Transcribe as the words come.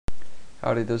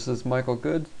Howdy, this is Michael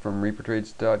Good from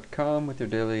ReaperTrades.com with your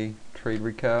daily trade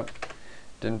recap.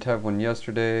 Didn't have one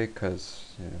yesterday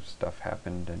because stuff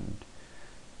happened, and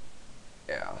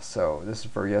yeah, so this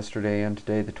is for yesterday and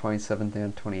today, the 27th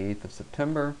and 28th of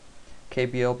September.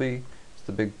 KBLB is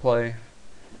the big play.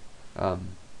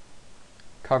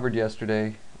 Covered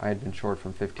yesterday. I had been short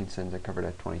from 15 cents. I covered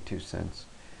at 22 cents.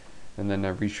 And then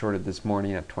I reshorted this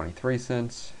morning at 23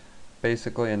 cents,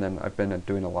 basically, and then I've been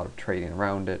doing a lot of trading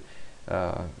around it.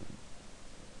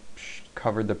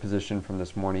 Covered the position from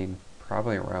this morning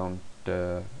probably around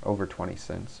over 20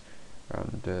 cents,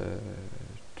 around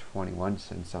 21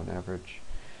 cents on average,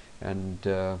 and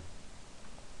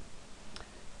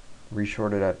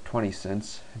reshorted at 20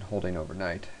 cents and holding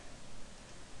overnight.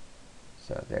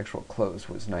 So the actual close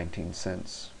was 19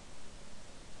 cents.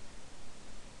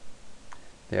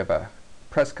 They have a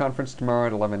press conference tomorrow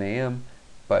at 11 a.m.,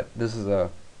 but this is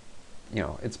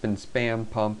it's been spam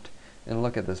pumped, and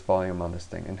look at this volume on this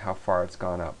thing and how far it's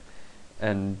gone up.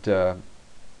 And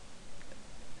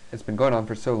it's been going on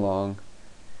for so long,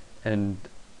 and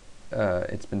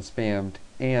it's been spammed,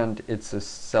 and it's a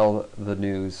sell the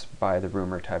news, buy the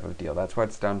rumor type of deal. That's why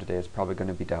it's down today. It's probably going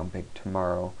to be down big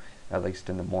tomorrow, at least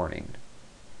in the morning.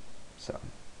 So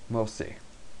we'll see.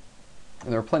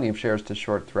 And there are plenty of shares to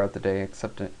short throughout the day,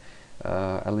 except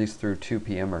at least through 2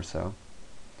 p.m. or so.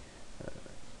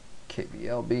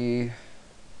 KBLB.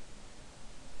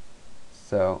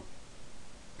 So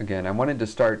again, I wanted to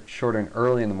start shorting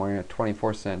early in the morning at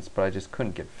 24 cents, but I just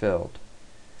couldn't get filled.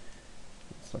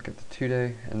 Let's look at the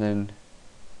 2-day, and then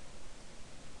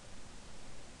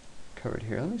covered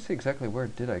here. Let me see exactly where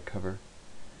did I cover.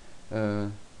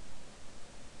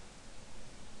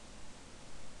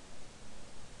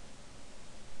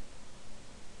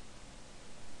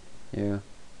 Yeah,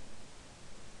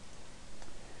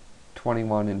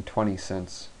 21 and 20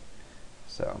 cents.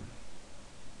 So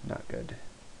not good.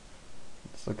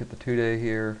 Let's look at the 2-day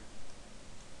here.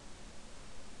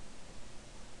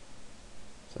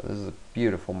 So this is a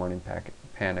beautiful morning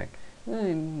panic.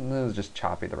 And it was just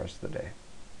choppy the rest of the day.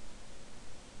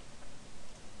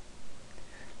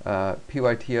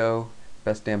 PYTO,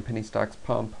 best damn penny stocks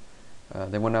pump.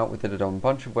 They went out with it on a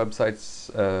bunch of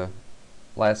websites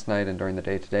last night and during the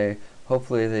day today.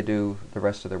 Hopefully they do the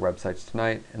rest of their websites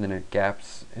tonight, and then it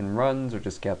gaps and runs, or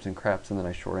just gaps and craps, and then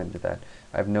I short into that.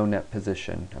 I have no net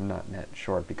position. I'm not net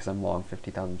short because I'm long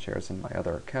 50,000 shares in my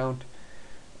other account.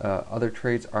 Other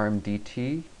trades,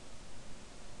 RMDT.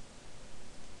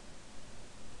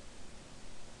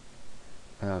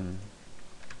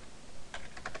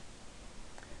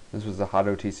 This was a hot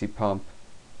OTC pump.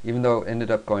 Even though it ended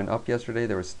up going up yesterday,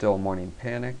 there was still morning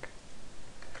panic.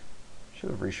 Should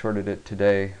have reshorted it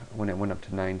today when it went up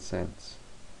to 9 cents.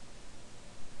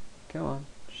 Come on,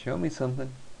 show me something.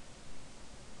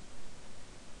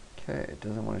 Okay, it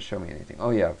doesn't want to show me anything. Oh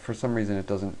yeah, for some reason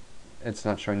it's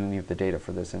not showing any of the data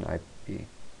for this in IP.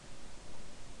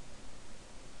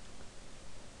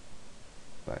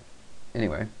 But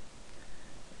anyway,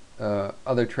 any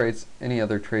other trades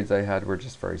I had were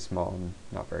just very small and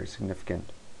not very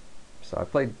significant. So I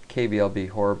played KBLB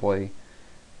horribly,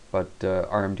 but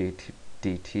RMDT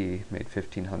made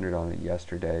 1,500 on it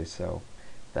yesterday, so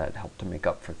that helped to make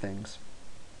up for things.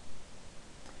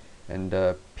 And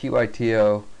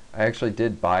PYTO, I actually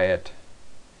did buy it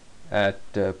at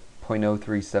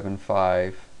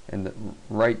 0.0375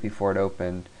 right before it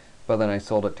opened, but then I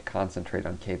sold it to concentrate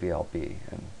on KBLB,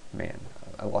 and man,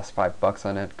 I lost $5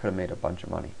 on it. Could have made a bunch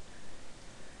of money.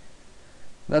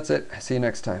 That's it. See you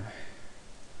next time.